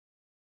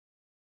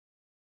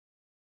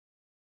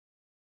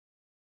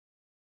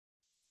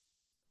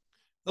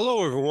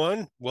Hello,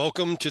 everyone.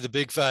 Welcome to the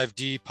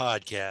BIG5D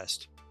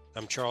Podcast.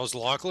 I'm Charles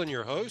Laughlin,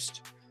 your host,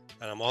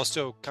 and I'm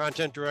also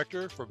content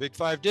director for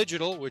BigFive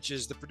Digital, which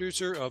is the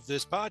producer of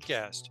this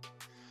podcast.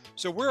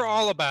 So we're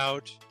all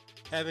about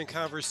having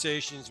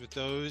conversations with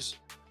those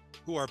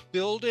who are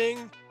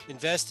building,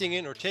 investing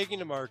in, or taking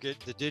to market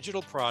the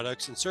digital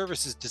products and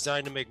services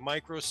designed to make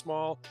micro,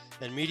 small,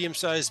 and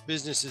medium-sized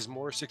businesses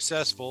more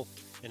successful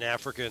in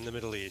Africa and the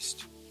Middle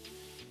East.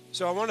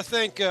 So I want to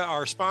thank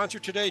our sponsor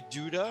today,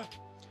 Duda,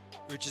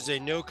 which is a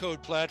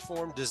no-code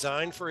platform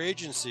designed for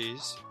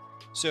agencies.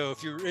 So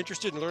if you're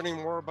interested in learning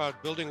more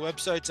about building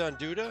websites on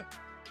Duda,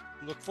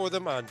 look for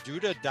them on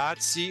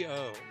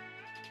duda.co.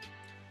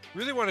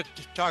 Really want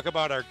to talk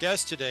about our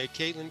guest today,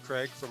 Caitlin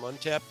Craig from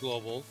Untapped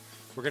Global.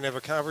 We're going to have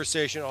a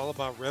conversation all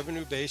about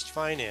revenue-based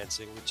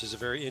financing, which is a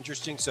very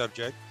interesting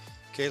subject.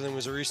 Caitlin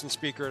was a recent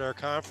speaker at our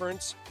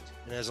conference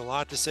and has a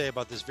lot to say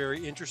about this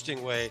very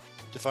interesting way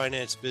to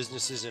finance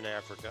businesses in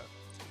Africa.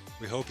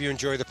 We hope you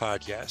enjoy the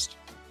podcast.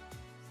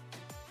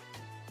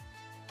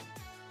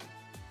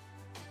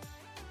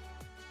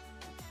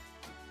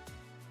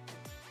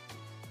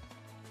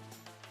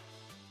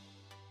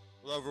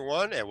 Hello,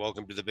 everyone, and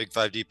welcome to the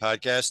BIG5D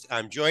Podcast.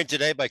 I'm joined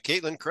today by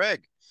Caitlin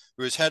Craig,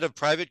 who is head of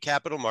private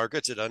capital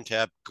markets at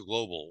Untapped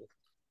Global.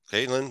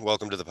 Caitlin,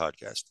 welcome to the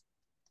podcast.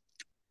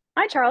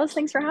 Hi, Charles.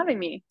 Thanks for having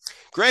me.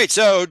 Great.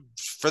 So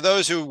for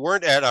those who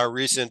weren't at our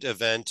recent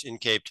event in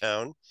Cape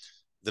Town,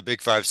 the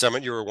BigFive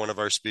Summit, you were one of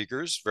our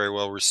speakers, very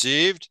well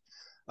received.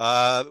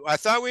 I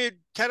thought we'd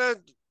kind of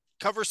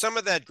cover some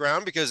of that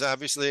ground because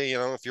obviously,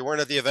 if you weren't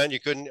at the event, you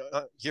couldn't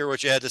hear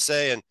what you had to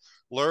say and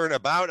learn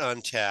about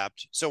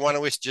Untapped. So why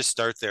don't we just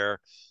start there?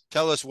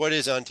 Tell us, what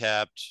is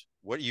Untapped,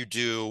 what you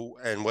do,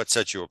 and what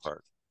sets you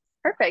apart?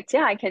 Perfect.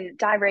 Yeah, I can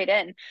dive right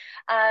in.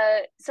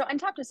 So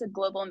Untapped is a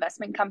global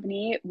investment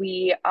company.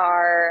 We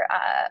are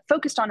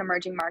focused on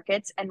emerging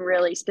markets and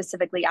really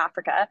specifically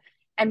Africa.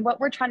 And what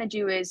we're trying to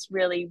do is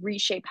really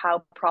reshape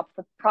how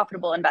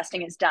profitable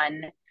investing is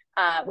done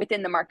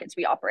within the markets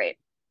we operate.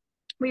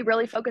 We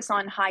really focus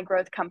on high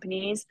growth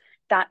companies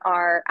that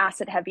are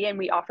asset heavy, and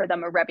we offer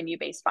them a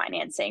revenue-based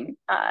financing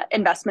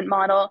investment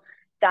model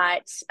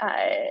that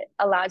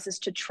allows us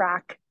to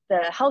track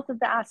the health of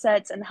the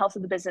assets and the health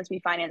of the business we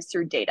finance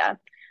through data.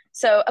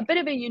 So a bit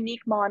of a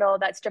unique model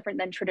that's different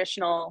than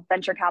traditional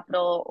venture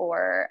capital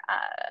or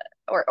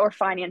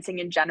financing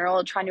in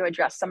general, trying to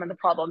address some of the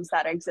problems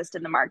that exist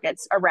in the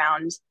markets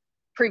around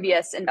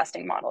previous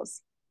investing models.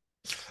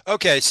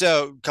 Okay,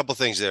 so a couple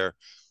things there.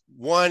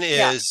 One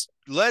Yeah, is,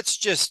 let's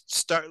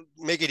just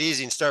make it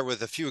easy and start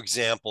with a few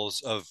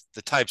examples of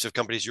the types of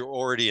companies you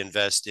already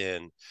invest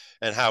in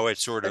and how it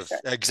sort for of sure.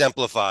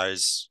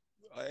 exemplifies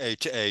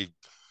a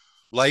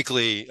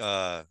likely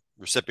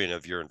recipient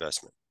of your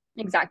investment.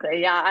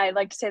 Exactly. Yeah, I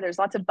like to say there's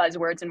lots of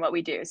buzzwords in what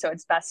we do, so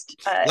it's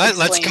best Let's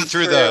cut explained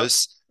through through.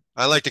 those.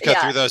 I like to cut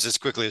through Yeah, those as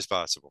quickly as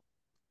possible.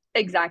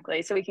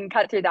 exactly. So we can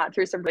cut through that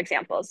through some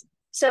examples.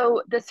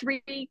 So the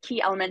three key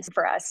elements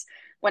for us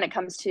when it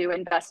comes to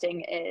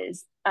investing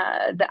is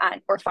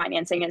or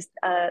financing is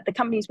the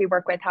companies we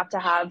work with have to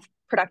have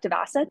productive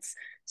assets.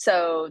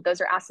 So those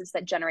are assets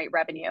that generate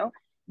revenue.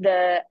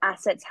 The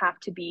assets have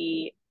to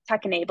be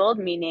tech enabled,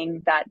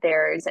 meaning that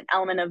there's an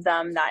element of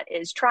them that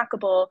is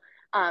trackable,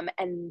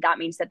 and that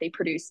means that they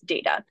produce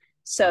data. Mhm.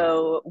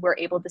 So we're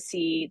able to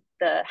see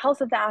the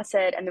health of the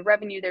asset and the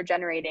revenue they're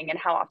generating and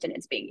how often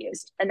it's being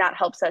used, and that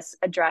helps us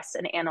address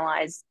and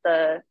analyze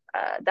the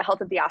health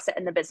of the asset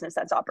and the business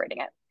that's operating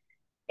it.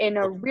 In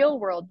a real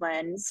world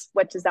lens,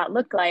 what does that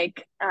look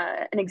like?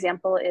 An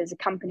example is a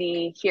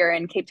company here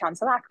in Cape Town,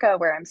 South Africa,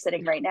 where I'm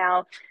sitting right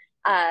now,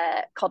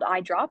 called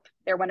iDrop.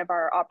 They're one of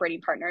our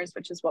operating partners,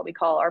 which is what we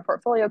call our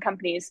portfolio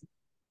companies,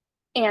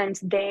 and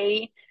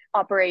they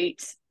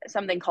operate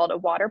something called a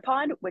water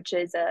pod, which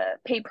is a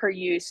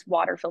pay-per-use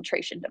water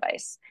filtration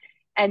device.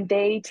 And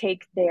they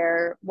take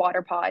their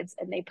water pods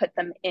and they put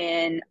them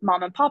in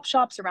mom and pop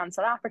shops around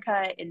South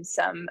Africa, in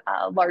some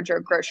larger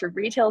grocery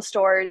retail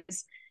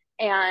stores,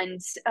 and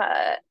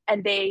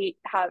they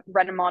have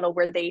run a model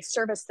where they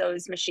service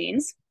those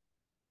machines,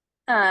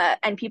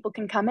 and people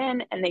can come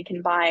in and they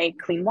can buy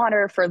clean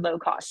water for low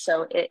cost.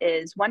 So it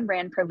is 1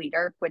 rand per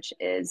liter, which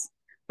is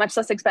much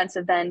less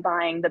expensive than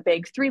buying the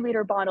big 3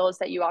 liter bottles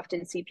that you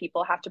often see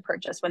people have to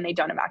purchase when they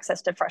don't have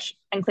access to fresh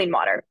and clean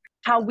water.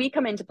 How we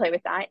come into play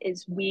with that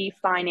is we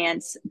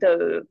finance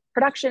the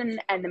production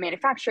and the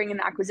manufacturing and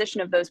the acquisition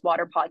of those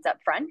water pods up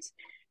front.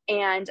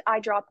 And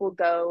iDrop will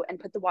go and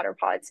put the water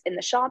pods in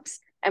the shops.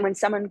 And when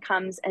someone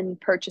comes and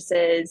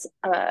purchases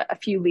a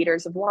few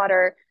liters of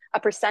water, a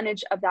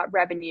percentage of that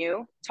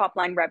revenue, top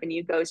line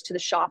revenue, goes to the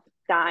shop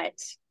that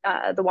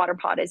the water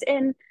pod is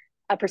in.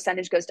 A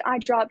percentage goes to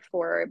iDrop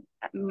for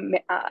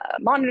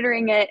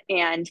monitoring it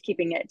and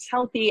keeping it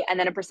healthy, and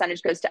then a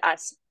percentage goes to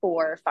us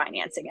for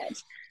financing it.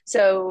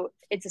 So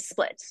it's a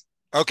split.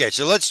 Okay,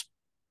 so let's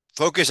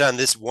focus on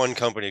this one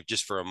company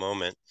just for a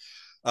moment.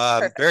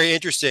 Perfect. Very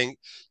interesting.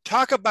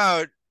 Talk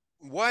about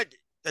what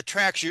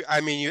attracts you.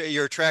 I mean,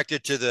 you're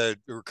attracted to the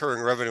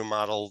recurring revenue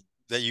model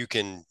that you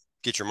can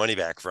get your money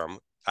back from.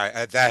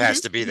 That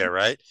has to be there,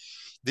 right?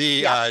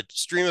 The Yeah.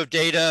 stream of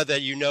data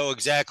that you know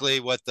exactly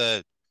what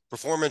the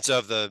performance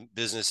of the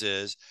business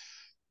is,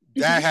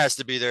 that has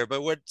to be there.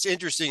 But what's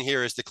interesting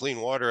here is the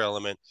clean water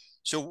element.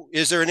 So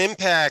is there an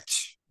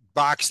impact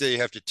box that you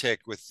have to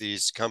tick with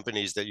these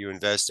companies that you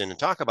invest in? And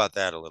talk about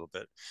that a little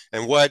bit.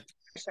 And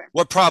Sure.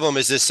 what problem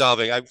is this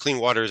solving? Clean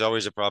water is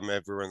always a problem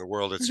everywhere in the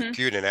world. It's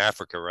acute in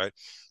Africa, right?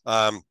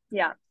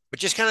 Yeah. But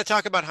just kind of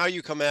talk about how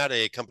you come at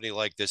a company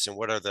like this and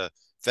what are the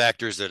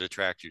factors that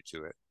attract you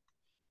to it.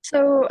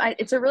 So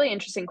it's a really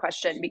interesting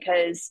question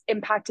because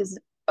impact is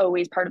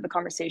always part of the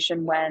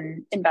conversation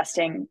when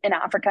investing in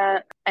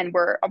Africa, and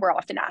we're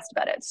often asked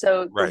about it.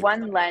 So the Right.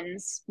 one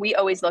lens we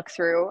always look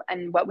through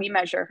and what we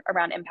measure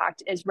around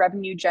impact is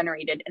revenue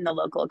generated in the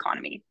local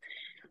economy,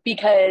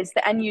 because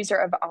the end user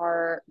of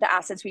the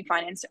assets we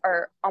finance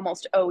are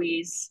almost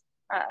always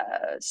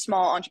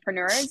small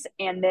entrepreneurs,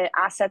 and the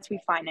assets we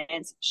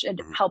finance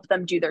should help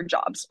them do their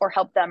jobs or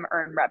help them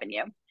earn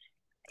revenue.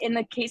 In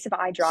the case of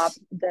iDrop,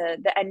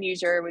 the end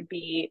user would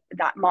be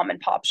that mom and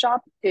pop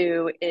shop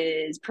who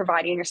is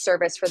providing a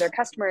service for their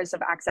customers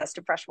of access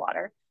to fresh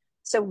water.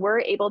 So we're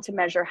able to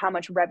measure how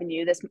much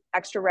revenue, this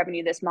extra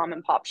revenue, this mom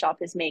and pop shop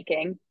is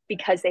making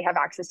because they have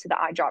access to the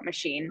iDrop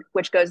machine,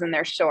 which goes in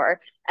their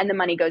store, and the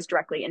money goes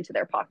directly into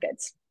their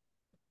pockets.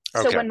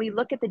 So Okay. when we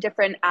look at the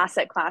different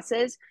asset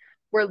classes,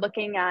 we're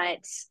looking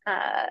at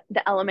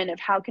the element of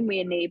how can we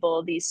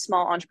enable these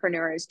small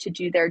entrepreneurs to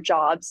do their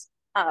jobs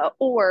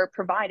or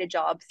provide a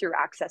job through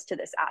access to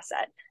this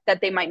asset that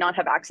they might not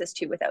have access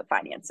to without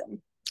financing.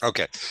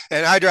 Okay.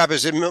 And iDrop,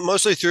 is it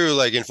mostly through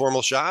like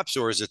informal shops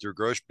or is it through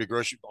big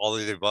grocery, all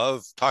of the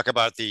above? Talk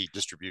about the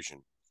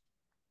distribution.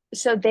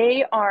 So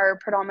they are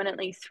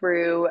predominantly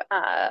through,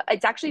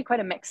 it's actually quite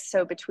a mix.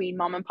 So between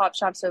mom and pop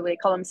shops, so they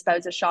call them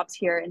spousa shops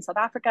here in South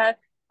Africa,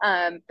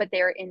 but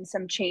they're in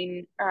some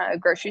chain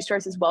grocery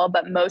stores as well.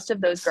 But most of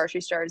those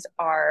grocery stores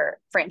are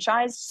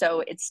franchised.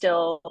 So it's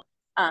still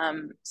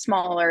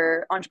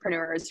smaller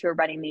entrepreneurs who are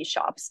running these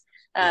shops.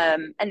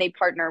 And they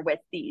partner with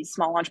these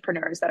small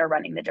entrepreneurs that are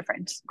running the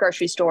different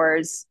grocery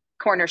stores,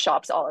 corner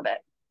shops, all of it.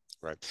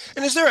 Right.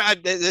 And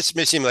this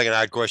may seem like an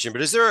odd question,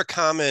 but is there a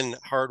common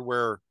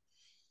hardware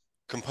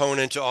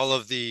component to all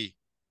of the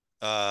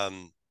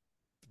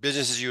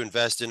businesses you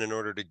invest in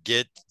order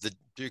to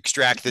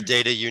extract the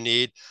data you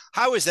need?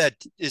 How is that?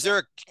 Is there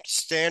a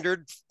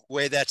standard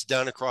way that's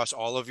done across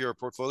all of your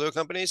portfolio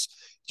companies?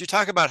 Could you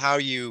talk about how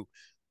you,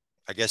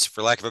 I guess,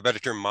 for lack of a better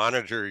term,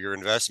 monitor your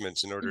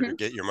investments in order to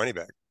get your money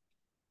back?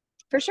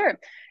 For sure.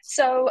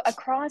 So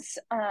across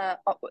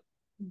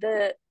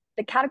the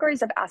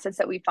categories of assets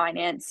that we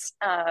finance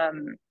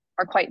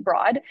are quite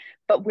broad,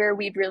 but where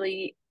we've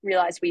really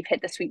realized we've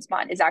hit the sweet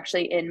spot is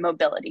actually in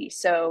mobility.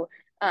 So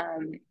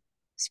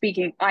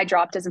speaking,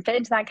 iDrop doesn't fit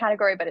into that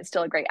category, but it's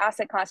still a great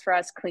asset class for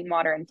us, clean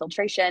water and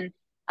filtration.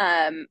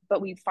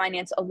 But we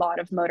finance a lot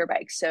of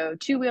motorbikes. So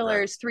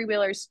two-wheelers,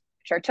 three-wheelers,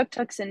 which are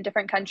tuk-tuks in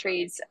different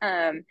countries.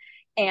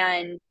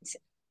 And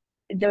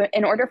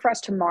in order for us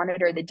to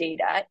monitor the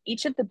data,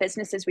 each of the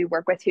businesses we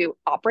work with who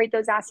operate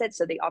those assets,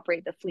 so they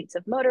operate the fleets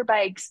of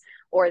motorbikes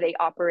or they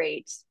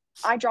operate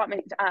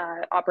iDrop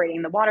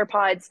operating the water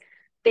pods,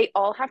 they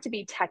all have to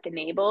be tech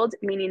enabled,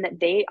 meaning that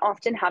they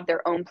often have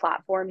their own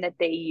platform that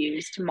they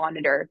use to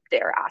monitor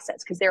their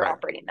assets because they're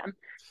operating them.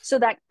 So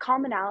that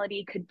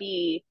commonality could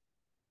be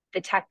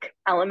the tech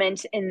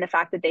element in the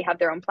fact that they have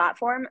their own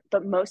platform,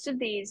 but most of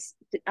these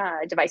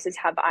devices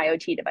have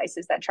IoT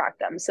devices that track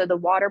them. So the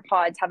water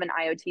pods have an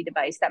IoT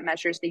device that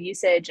measures the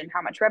usage and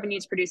how much revenue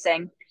it's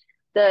producing.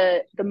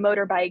 The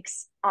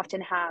motorbikes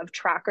often have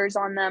trackers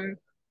on them.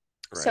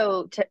 Right.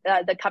 So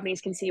the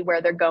companies can see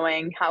where they're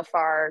going, how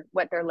far,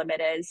 what their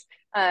limit is.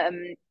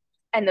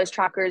 And those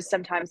trackers,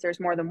 sometimes there's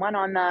more than one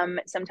on them.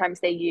 Sometimes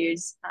they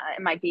use,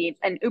 it might be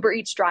an Uber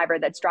Eats driver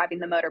that's driving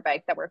the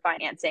motorbike that we're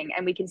financing.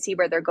 And we can see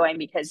where they're going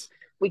because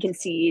we can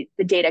see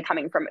the data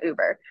coming from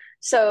Uber.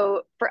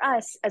 So for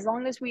us, as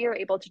long as we are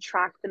able to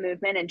track the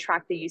movement and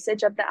track the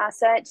usage of the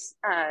assets,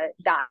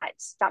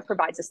 that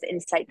provides us the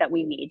insight that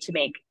we need to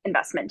make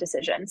investment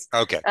decisions.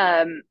 Okay.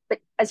 But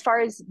as far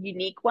as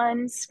unique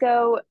ones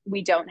go,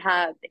 we don't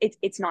have,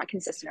 it's not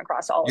consistent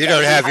across all of them. You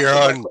don't have your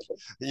own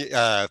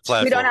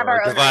platform. We don't have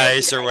our own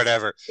device or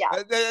whatever. Yeah.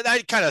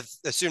 I kind of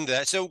assumed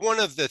that. So one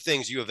of the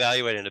things you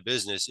evaluate in a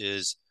business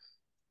is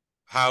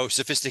how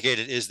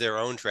sophisticated is their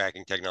own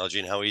tracking technology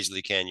and how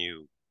easily can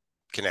you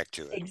connect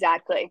to it.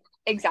 Exactly.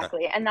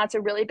 And that's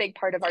a really big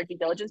part of our due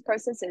diligence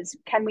process is,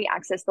 can we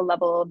access the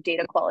level of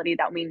data quality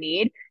that we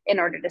need in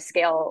order to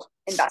scale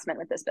investment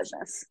with this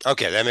business?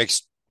 Okay, that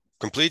makes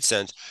complete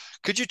sense.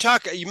 Could you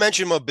you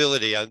mentioned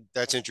mobility.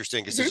 That's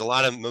interesting because there's a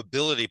lot of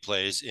mobility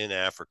plays in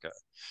Africa.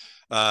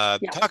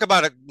 Talk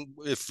about it.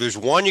 If there's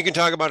one you can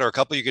talk about or a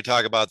couple you could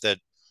talk about that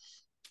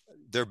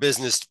their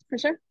business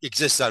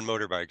exists on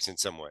motorbikes in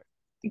some way.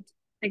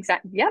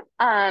 Exactly.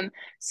 Yep.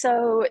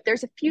 So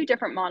there's a few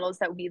different models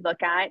that we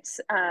look at.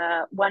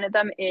 One of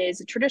them is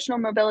a traditional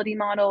mobility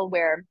model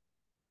where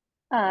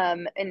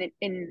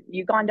in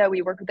Uganda,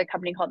 we work with a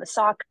company called the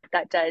SOC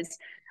that does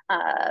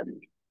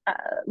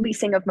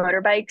leasing of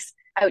motorbikes.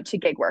 out to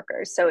gig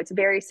workers. So it's a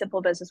very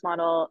simple business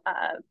model.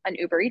 An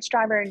Uber Eats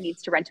driver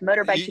needs to rent a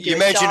motorbike to do You his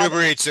mentioned job,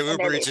 Uber Eats, so and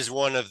they Uber Eats leave. is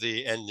one of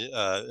the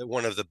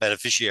one of the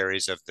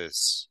beneficiaries of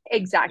this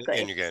in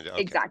Exactly. Uganda.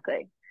 Okay.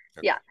 Exactly.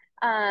 Okay. Yeah.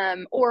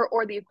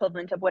 Or the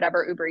equivalent of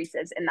whatever Uber Eats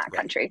is in that Right.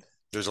 country.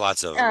 There's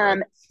lots of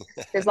them,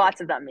 right? There's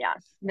lots of them. Yeah.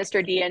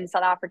 Mr. D in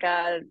South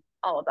Africa,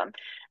 all of them.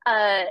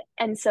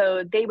 And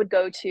so they would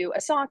go to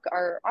a SOC,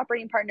 our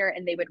operating partner,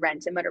 and they would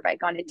rent a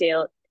motorbike on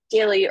a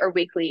daily or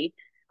weekly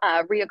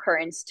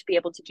reoccurrence to be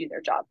able to do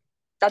their job.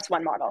 That's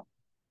one model.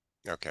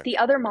 Okay. The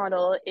other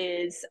model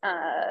is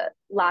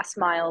last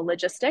mile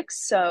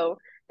logistics. So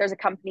there's a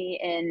company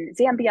in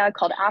Zambia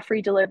called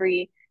Afri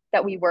Delivery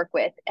that we work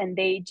with, and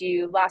they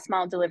do last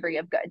mile delivery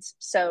of goods.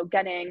 So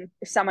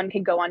if someone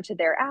can go onto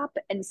their app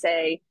and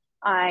say,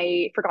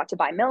 I forgot to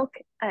buy milk,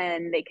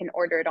 and they can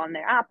order it on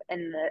their app,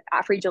 and the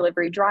Afri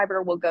delivery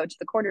driver will go to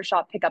the corner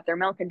shop, pick up their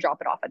milk, and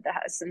drop it off at the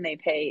house, and they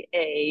pay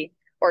a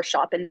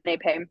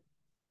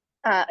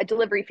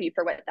delivery fee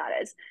for what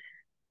that is.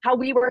 How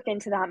we work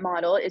into that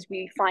model is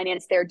we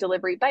finance their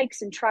delivery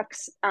bikes and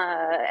trucks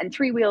and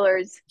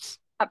three-wheelers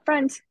up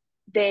front.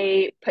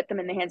 They put them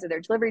in the hands of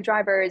their delivery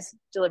drivers.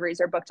 Deliveries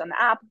are booked on the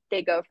app.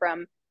 They go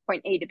from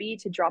point A to B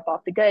to drop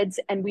off the goods,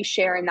 and we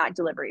share in that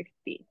delivery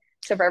fee.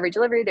 So for every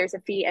delivery, there's a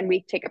fee, and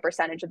we take a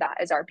percentage of that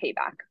as our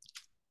payback.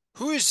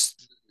 Who's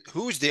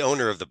the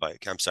owner of the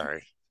bike? I'm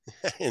sorry,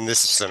 in this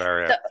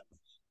scenario.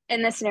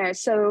 In this scenario,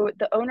 so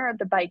the owner of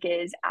the bike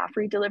is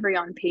Afri Delivery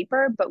on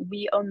paper, but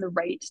we own the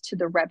right to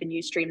the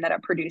revenue stream that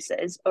it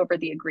produces over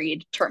the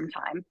agreed term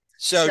time.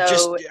 So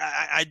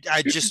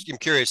I just am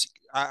curious.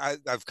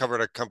 I've covered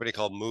a company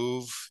called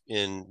Move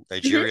in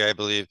Nigeria, I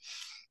believe,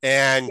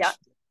 and yeah.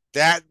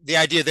 that the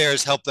idea there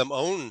is help them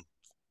own,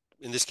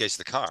 in this case,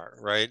 the car,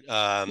 right?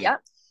 Yeah.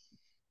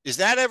 Is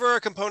that ever a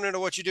component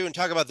of what you do? And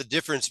talk about the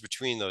difference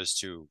between those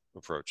two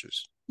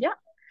approaches. Yeah.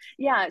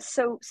 Yeah.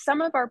 So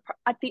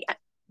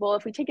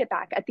if we take it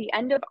back at the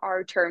end of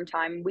our term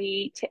time,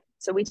 we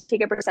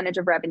take a percentage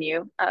of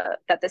revenue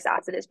that this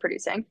asset is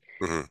producing.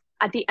 Mm-hmm.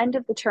 At the end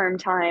of the term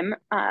time,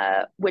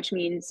 which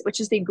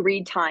is the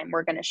agreed time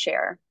we're going to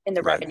share in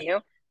the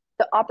revenue,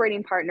 the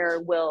operating partner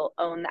will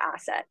own the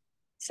asset.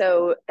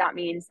 So that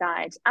means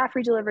that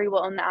Afri Delivery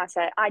will own the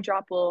asset.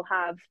 iDrop will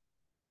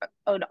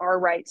own our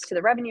rights to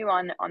the revenue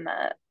on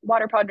the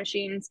water pod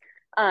machines.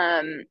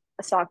 A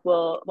SOC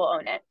will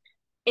own it.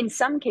 In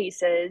some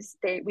cases,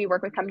 we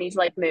work with companies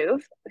like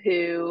Move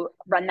who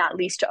run that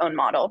lease to own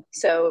model.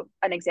 So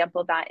an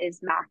example of that is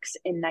Max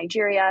in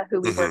Nigeria,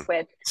 who we work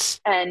with,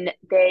 and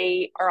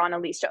they are on a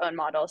lease to own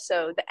model.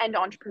 So the end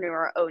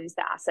entrepreneur owns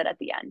the asset at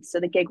the end.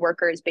 So the gig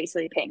worker is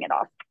basically paying it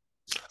off.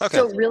 Okay.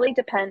 So it really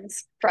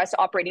depends for us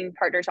operating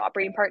partner to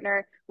operating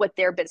partner what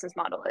their business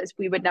model is.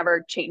 We would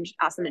never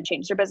ask them to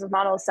change their business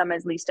model. Some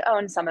is lease to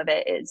own, some of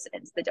it is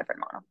the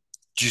different model.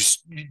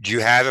 Do you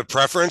have a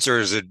preference, or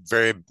is it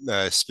very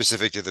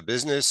specific to the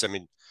business? I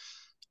mean,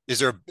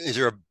 is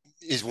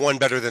one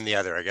better than the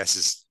other, I guess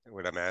is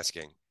what I'm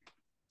asking.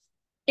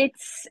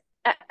 It's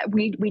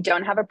we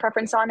don't have a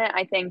preference on it.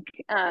 I think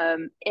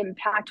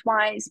impact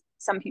wise,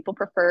 some people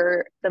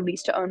prefer the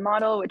lease to own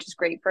model, which is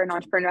great for an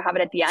entrepreneur to have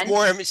it at the end.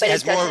 It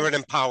has more of an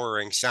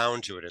empowering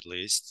sound to it, at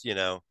least.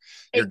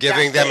 You're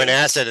giving them an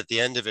asset at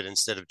the end of it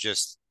instead of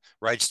just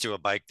rights to a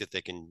bike that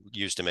they can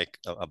use to make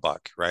a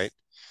buck, right?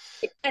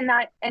 And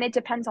it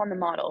depends on the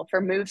model.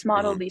 For Move's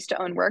model, lease to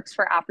own works.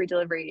 For Afri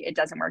Delivery, it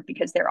doesn't work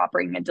because they're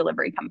operating a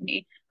delivery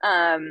company.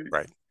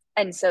 Right.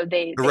 And so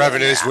the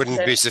revenues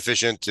wouldn't be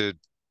sufficient to.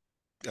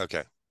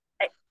 Okay.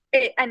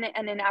 And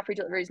in Afri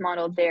Delivery's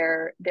model,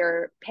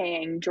 they're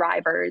paying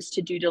drivers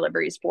to do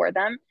deliveries for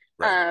them.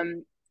 Right.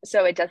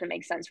 So it doesn't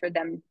make sense for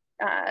them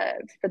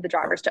for the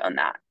drivers to own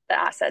the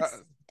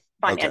assets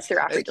financed through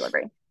Afri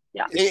Delivery.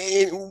 Yeah.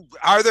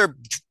 Are there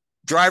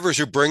drivers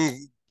who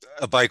bring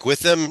a bike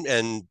with them,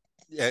 and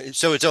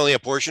so it's only a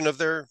portion of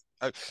their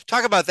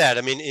talk about that?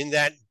 I mean, in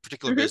that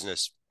particular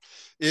business,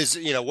 is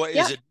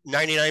it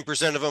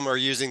 99% of them are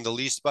using the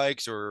leased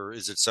bikes, or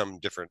is it some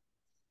different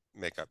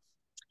makeup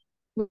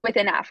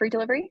within Afri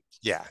Delivery?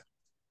 Yeah,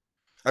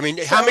 I mean,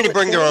 how many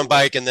bring their own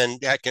bike and then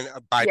that can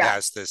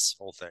bypass this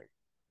whole thing?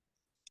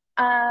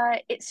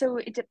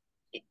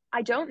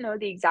 I don't know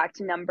the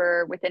exact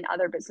number within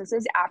other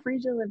businesses.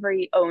 Afri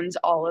Delivery owns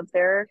all of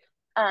their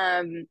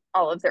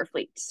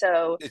fleet.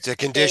 So it's a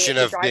condition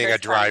of being a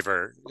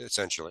driver,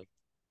 essentially.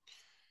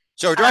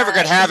 So a driver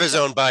could have his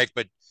own bike,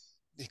 but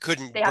he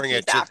couldn't bring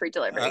it to Afri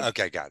Delivery.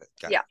 Okay, got it.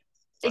 Yeah,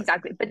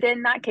 exactly. But then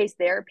in that case,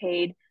 they're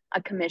paid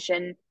a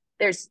commission.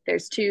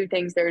 There's two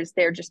things.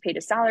 They're just paid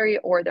a salary,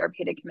 or they're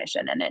paid a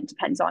commission, and it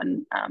depends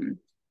on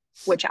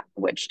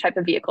which type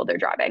of vehicle they're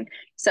driving.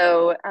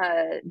 So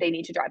they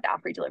need to drive the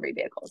Afri Delivery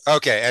vehicles.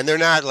 Okay, and they're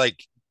not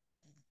like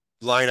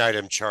line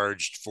item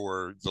charged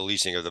for the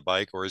leasing of the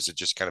bike, or is it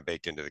just kind of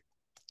baked into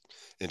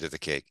the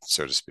cake,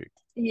 so to speak?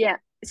 Yeah,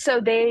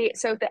 So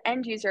the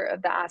end user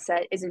of the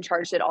asset isn't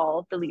charged at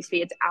all the lease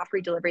fee. It's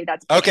after delivery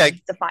that's Okay,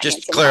 paying the just financing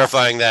costs.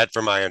 clarifying that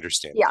for my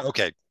understanding. Yeah.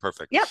 Okay,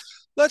 perfect. Yep.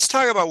 Let's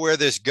talk about where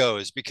this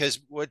goes, because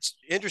what's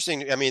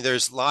interesting, I mean,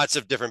 there's lots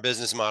of different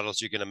business models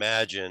you can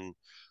imagine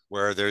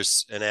where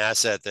there's an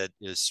asset that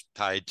is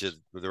tied to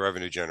the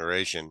revenue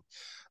generation.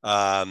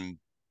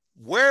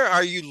 Where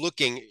are you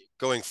looking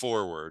going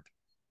forward?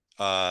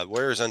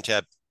 Where is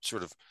Untapped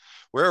sort of,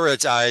 where are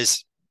its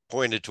eyes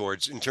pointed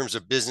towards in terms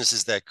of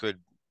businesses that could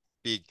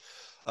be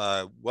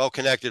well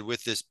connected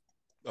with this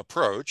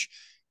approach?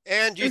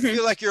 And do you Mm-hmm.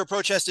 feel like your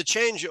approach has to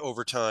change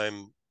over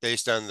time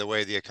based on the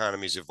way the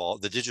economy's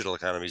evolved, the digital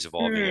economy is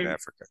evolving in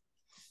Africa?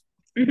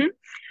 Mm-hmm.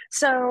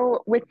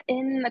 So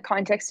within the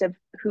context of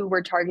who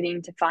we're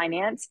targeting to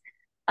finance,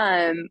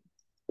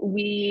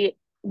 we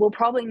will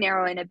probably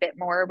narrow in a bit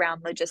more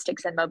around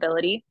logistics and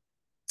mobility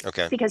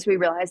Okay. because we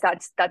realize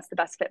that's the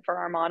best fit for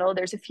our model.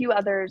 There's a few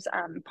others,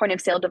 point of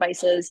sale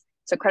devices,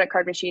 so credit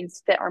card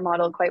machines fit our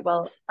model quite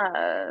well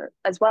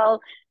as well.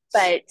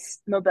 But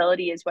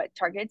mobility is what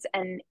targets,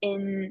 and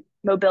in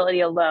mobility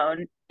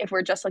alone, if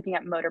we're just looking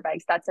at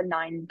motorbikes, that's a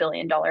 $9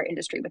 billion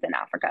industry within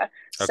Africa.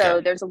 Okay.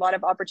 So there's a lot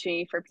of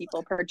opportunity for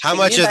people How purchasing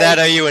much new of that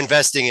are bikes. you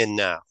investing in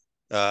now?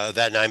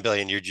 That 9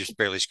 billion, you just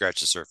barely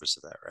scratched the surface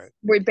of that, right?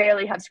 We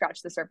barely have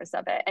scratched the surface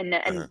of it, and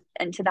Uh-huh.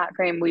 and to that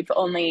frame, we've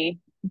only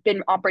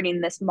been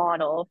operating this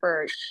model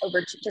for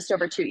just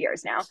over 2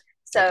 years now. Okay.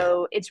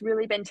 So it's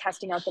really been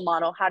testing out the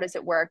model. How does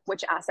it work?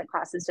 Which asset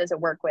classes does it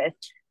work with?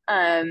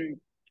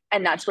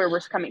 And that's where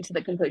we're coming to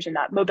the conclusion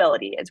that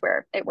mobility is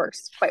where it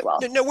works quite well.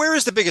 Now, where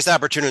is the biggest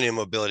opportunity in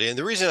mobility? And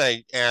the reason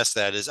I ask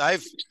that is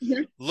I've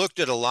Mm-hmm. looked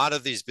at a lot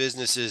of these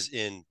businesses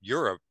in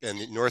Europe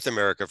and North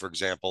America, for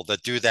example,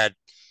 that do that,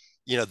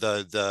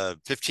 the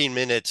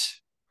 15-minute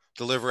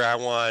delivery. I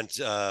want,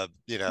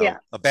 Yeah.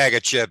 a bag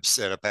of chips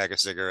and a pack of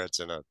cigarettes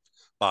and a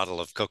bottle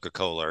of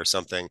Coca-Cola or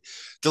something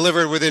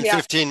delivered within Yeah.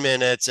 15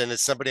 minutes. And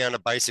it's somebody on a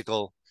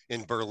bicycle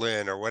in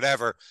Berlin or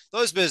whatever.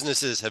 Those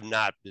businesses have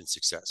not been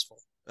successful.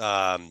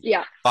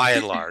 Yeah. By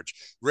and large,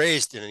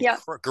 raised in Yeah.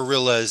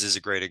 Gorillas is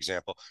a great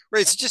example.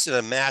 Raised just in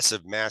a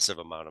massive, massive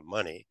amount of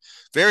money,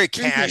 very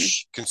Mm-hmm.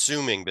 cash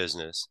consuming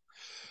business.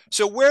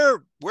 So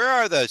where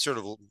are the sort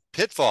of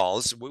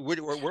pitfalls?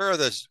 Where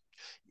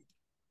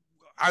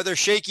are there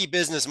shaky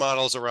business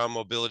models around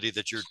mobility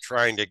that you're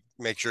trying to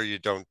make sure you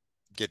don't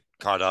get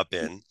caught up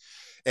in?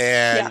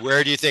 Yeah. And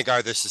where do you think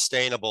are the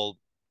sustainable,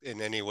 in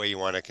any way you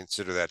want to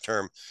consider that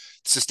term,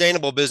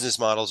 sustainable business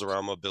models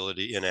around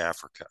mobility in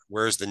Africa?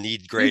 Where is the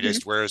need Mm-hmm.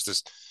 greatest? Where is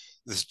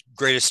this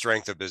greatest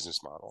strength of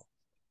business model?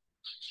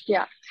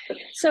 Yeah.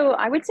 So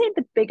I would say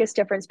the biggest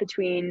difference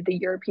between the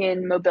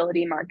European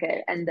mobility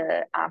market and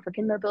the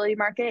African mobility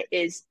market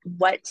is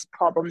what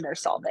problem they're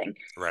solving.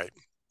 Right.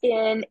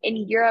 In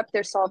Europe,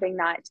 they're solving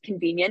that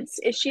convenience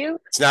issue.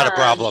 It's not a Um,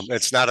 problem.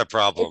 It's not a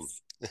problem.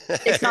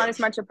 it's not as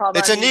much a It's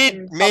problem. a You need,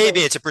 can maybe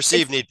probably it's a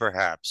perceived need,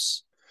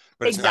 perhaps,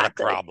 but it's not a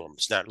exactly problem.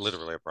 It's not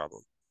literally a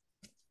problem.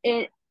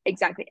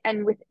 exactly.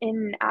 And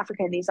within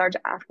Africa, in these large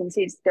African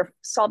cities, they're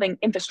solving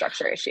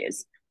infrastructure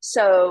issues.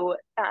 So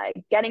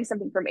getting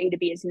something from A to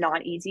B is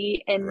not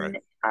easy Right. in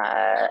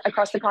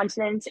across the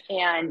continent,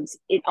 and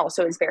it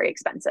also is very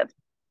expensive.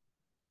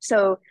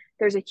 So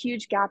there's a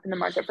huge gap in the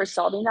market for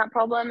solving that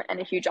problem and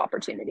a huge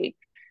opportunity.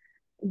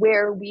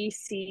 Where we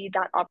see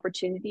that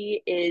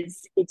opportunity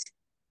is it's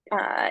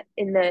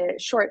in the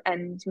short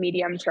and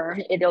medium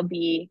term, it'll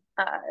be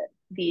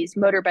these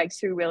motorbikes,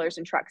 three wheelers,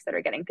 and trucks that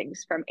are getting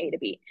things from A to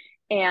B.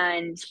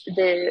 And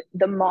the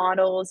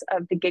models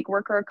of the gig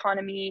worker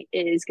economy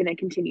is going to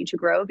continue to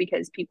grow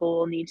because people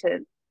will need to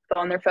go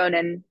on their phone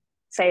and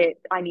say,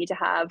 I need to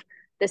have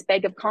this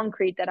bag of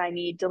concrete that I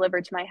need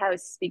delivered to my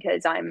house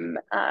because I'm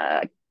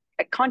a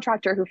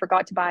contractor who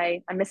forgot to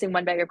buy, I'm missing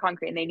one bag of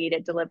concrete and they need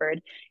it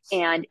delivered.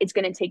 And it's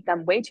going to take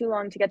them way too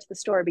long to get to the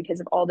store because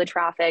of all the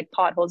traffic,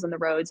 potholes in the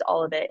roads,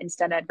 all of it.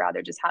 Instead, I'd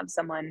rather just have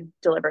someone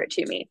deliver it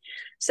to me.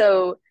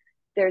 So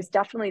there's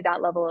definitely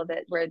that level of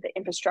it where the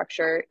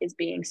infrastructure is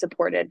being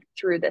supported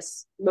through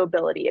this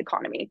mobility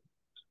economy.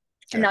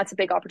 And that's a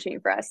big opportunity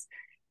for us.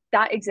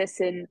 That exists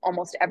in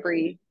almost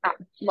every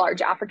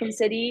large African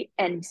city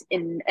and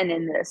in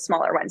the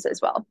smaller ones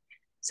as well.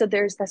 So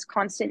there's this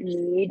constant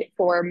need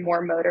for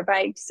more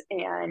motorbikes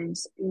and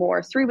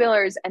more three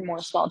wheelers and more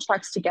small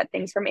trucks to get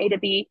things from A to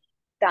B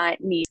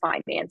that need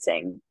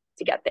financing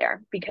to get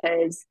there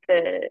because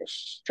the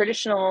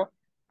traditional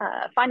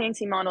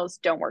financing models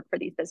don't work for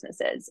these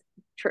businesses.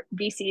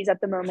 VCs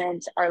at the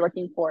moment are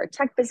looking for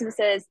tech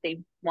businesses.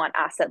 They want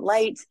asset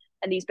light.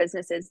 And these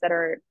businesses that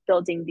are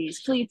building these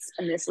fleets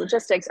and this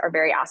logistics are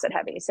very asset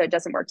heavy. So it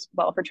doesn't work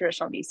well for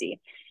traditional VC.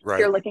 Right. If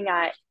you're looking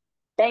at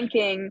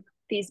banking,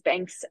 these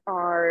banks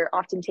are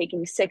often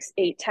taking 6,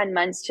 8, 10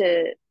 months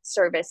to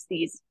service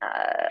these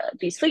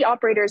fleet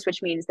operators,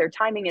 which means their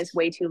timing is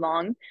way too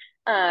long.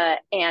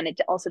 And it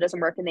also doesn't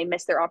work and they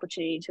miss their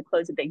opportunity to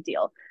close a big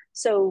deal.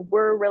 So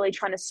we're really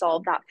trying to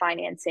solve that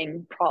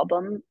financing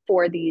problem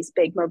for these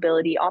big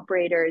mobility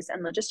operators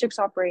and logistics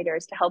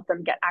operators to help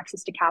them get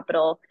access to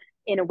capital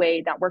in a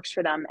way that works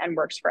for them and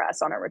works for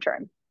us on a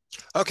return.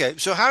 Okay,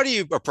 so how do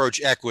you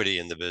approach equity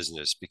in the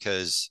business?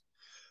 Because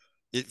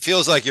it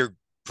feels like you're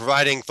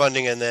providing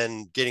funding and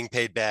then getting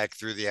paid back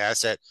through the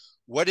asset.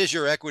 What is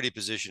your equity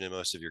position in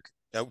most of your?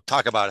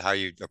 Talk about how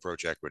you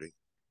approach equity.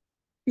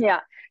 Yeah.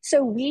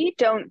 So we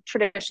don't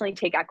traditionally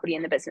take equity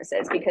in the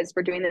businesses because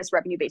we're doing this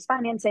revenue-based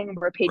financing.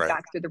 We're paid Right,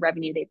 back through the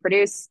revenue they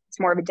produce. It's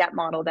more of a debt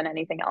model than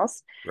anything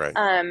else. right.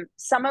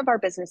 Some of our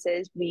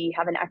businesses we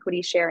have an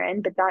equity share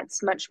in, but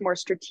that's much more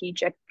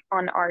strategic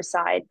on our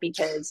side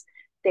because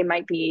they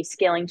might be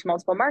scaling to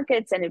multiple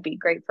markets and it'd be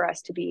great for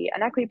us to be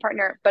an equity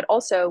partner. But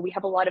also we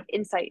have a lot of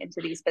insight into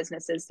these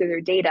businesses through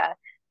their data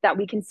that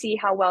we can see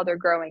how well they're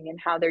growing and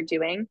how they're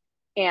doing.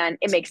 And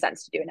it makes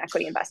sense to do an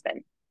equity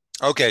investment.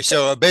 Okay,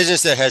 so a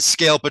business that has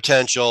scale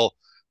potential,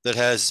 that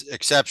has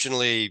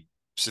exceptionally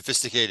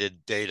sophisticated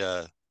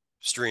data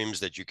streams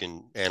that you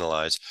can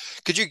analyze.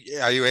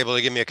 Are you able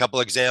to give me a couple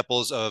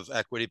examples of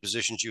equity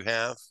positions you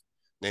have?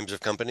 Names of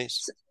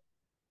companies?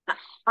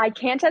 I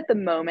can't at the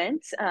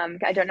moment.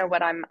 I don't know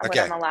what Okay.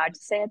 I'm allowed to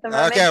say at the Okay,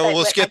 moment, well, but we'll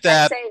what I skip can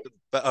that. say,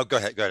 But oh, go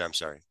ahead. Go ahead. I'm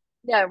sorry.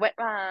 yeah, what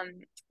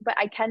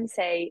I can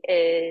say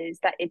is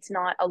that it's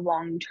not a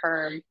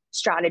long-term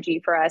strategy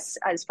for us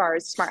as far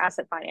as smart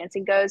asset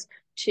financing goes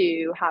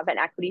to have an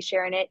equity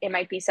share in it. It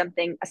might be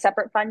something a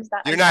separate fund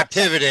that You're not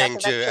sets up pivoting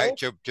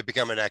eventually. to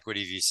become an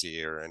equity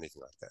VC or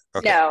anything like that.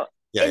 Okay. No,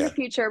 Yeah, in the yeah.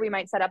 future we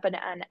might set up an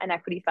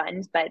equity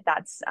fund, but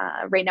that's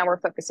right now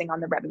we're focusing on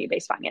the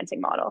revenue-based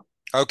financing model.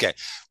 Okay.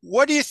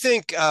 What do you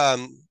think?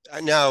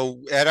 Now,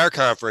 at our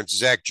conference,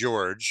 Zach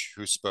George,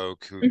 who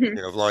spoke, who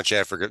Mm-hmm. launched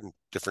Africa,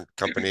 different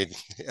company,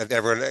 I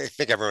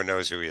think everyone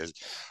knows who he is.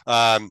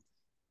 Um,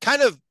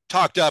 Kind of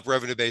talked up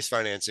revenue-based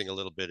financing a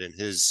little bit in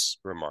his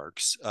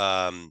remarks.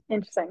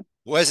 Interesting.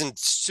 Wasn't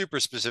super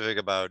specific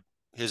about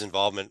his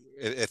involvement,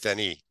 if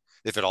any,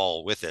 if at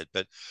all, with it.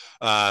 But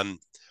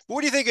what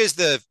do you think is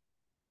the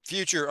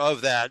future of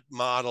that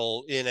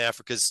model in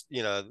Africa? Because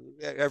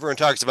everyone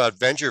talks about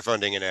venture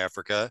funding in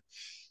Africa.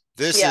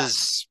 This Yeah.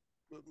 is,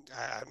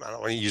 I don't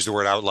want to use the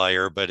word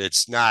outlier, but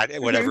it's not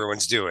what Mm-hmm.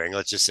 everyone's doing.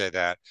 Let's just say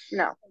that.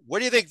 No. What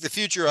do you think the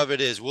future of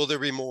it is? Will there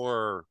be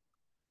more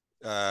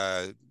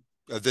uh,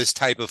 of this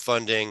type of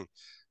funding?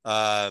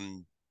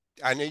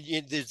 I know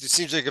it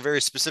seems like a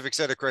very specific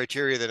set of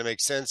criteria that it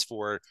makes sense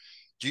for.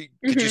 Could you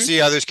Mm-hmm.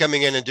 see others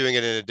coming in and doing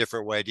it in a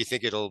different way? Do you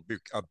think it'll be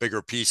a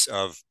bigger piece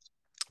of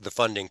the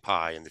funding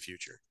pie in the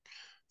future,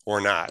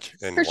 or not,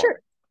 and For why? sure.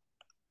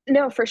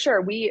 No, for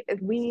sure. We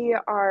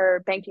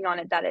are banking on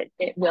it that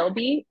it will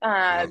be.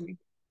 Mhm.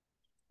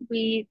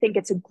 We think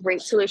it's a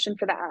great solution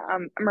for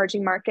the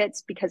emerging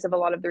markets because of a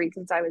lot of the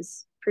reasons I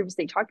was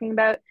previously talking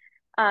about.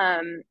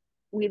 Um,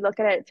 we look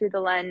at it through the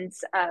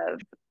lens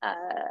of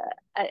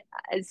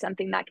as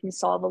something that can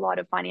solve a lot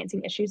of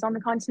financing issues on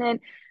the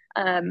continent.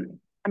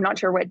 I'm not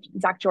sure what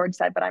Zach George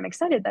said, but I'm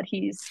excited that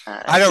he's I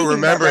don't speaking about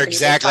remember revenue-based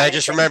exactly. I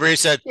just financing. remember he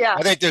said, Yeah,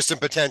 "I think there's some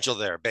potential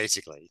there."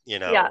 Basically,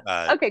 yeah.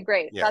 Okay,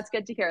 great. yeah, That's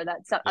good to hear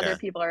that some other yeah.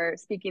 people are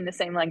speaking the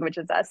same language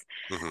as us.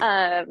 Hmm.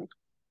 Um,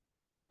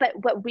 but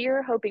what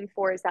we're hoping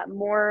for is that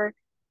more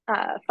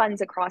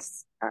funds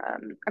across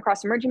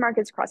emerging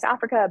markets, across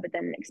Africa, but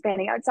then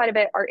expanding outside of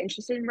it, are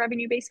interested in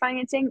revenue-based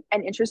financing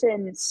and interested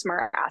in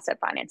smart asset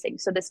financing.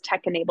 So this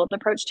tech-enabled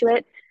approach to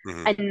it,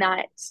 Hmm. and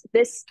that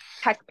this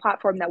tech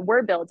platform that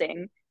we're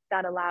building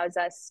that allows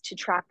us to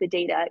track the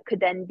data could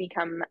then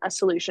become a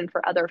solution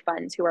for other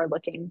funds who are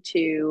looking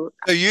to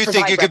So you think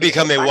provide you could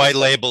become revenue-based a white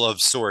financing. label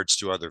of sorts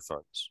to other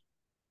funds?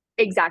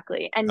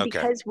 Exactly. And Okay.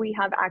 because we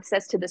have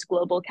access to this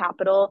global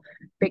capital,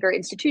 bigger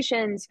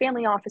institutions,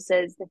 family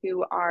offices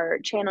who are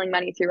channeling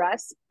money through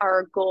us,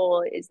 our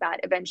goal is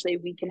that eventually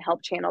we can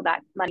help channel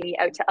that money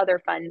out to other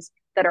funds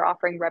that are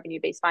offering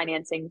revenue-based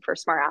financing for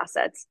smart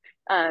assets.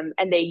 And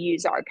they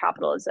use our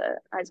capital as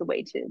a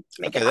way to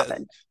make it Okay,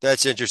 happen.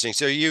 that's interesting.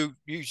 So you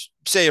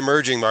say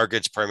emerging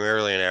markets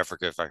primarily in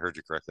Africa, if I heard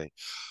you correctly.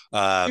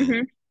 Um,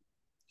 Mm-hmm.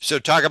 so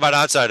talk about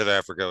outside of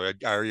Africa.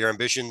 Are your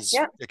ambitions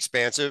Yeah.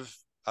 expansive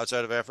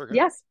outside of Africa?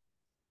 Yes,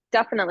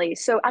 definitely.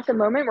 So at the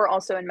moment, we're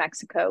also in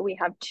Mexico. We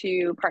have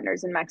two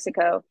partners in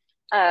Mexico.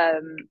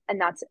 And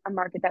that's a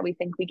market that we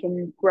think we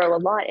can grow a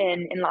lot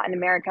in Latin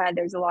America.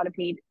 There's a lot of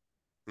need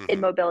in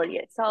Hmm. mobility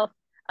itself.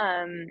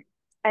 Um,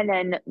 and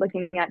then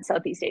looking at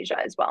Southeast Asia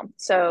as well.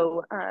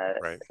 So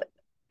Right.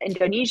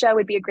 Indonesia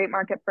would be a great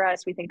market for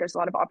us. We think there's a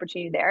lot of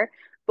opportunity there,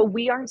 but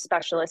we aren't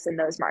specialists in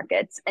those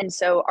markets. And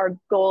so our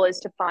goal is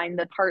to find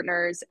the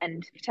partners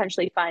and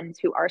potentially funds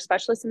who are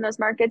specialists in those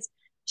markets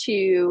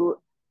to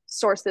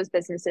source those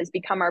businesses,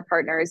 become our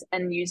partners,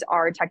 and use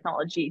our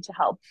technology to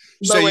help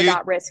So lower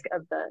that risk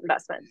of the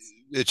investments.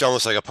 it's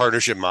almost like a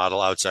partnership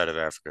model outside of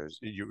Africa,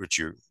 which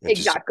you anticipate.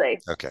 Exactly.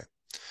 Okay.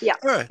 Yeah,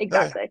 All right. All right.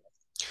 exactly.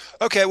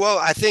 Okay. Well,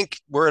 I think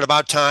we're at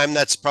about time.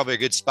 That's probably a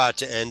good spot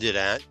to end it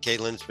at.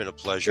 Caitlin, it's been a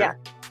pleasure. Yeah.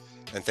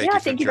 And thank Yeah. you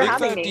for Thank you for joining.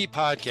 Big having 5D me.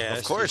 Podcast Of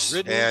is course.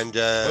 written, and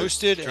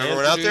hosted, and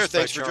everyone out there,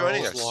 thanks for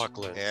joining Charles us.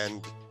 Laughlin.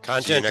 And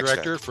Content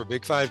director for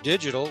BigFive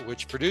Digital,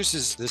 which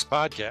produces this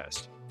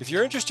podcast. If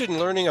you're interested in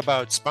learning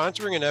about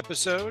sponsoring an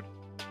episode,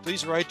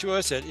 please write to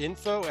us at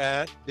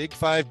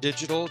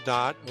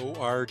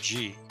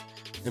info@big5digital.org.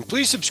 And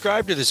please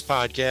subscribe to this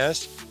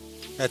podcast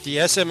at the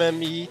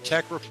SMME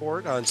Tech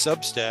Report on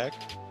Substack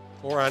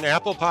or on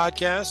Apple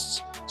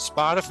Podcasts,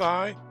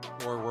 Spotify,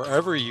 or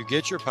wherever you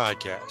get your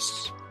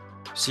podcasts.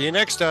 See you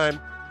next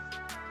time.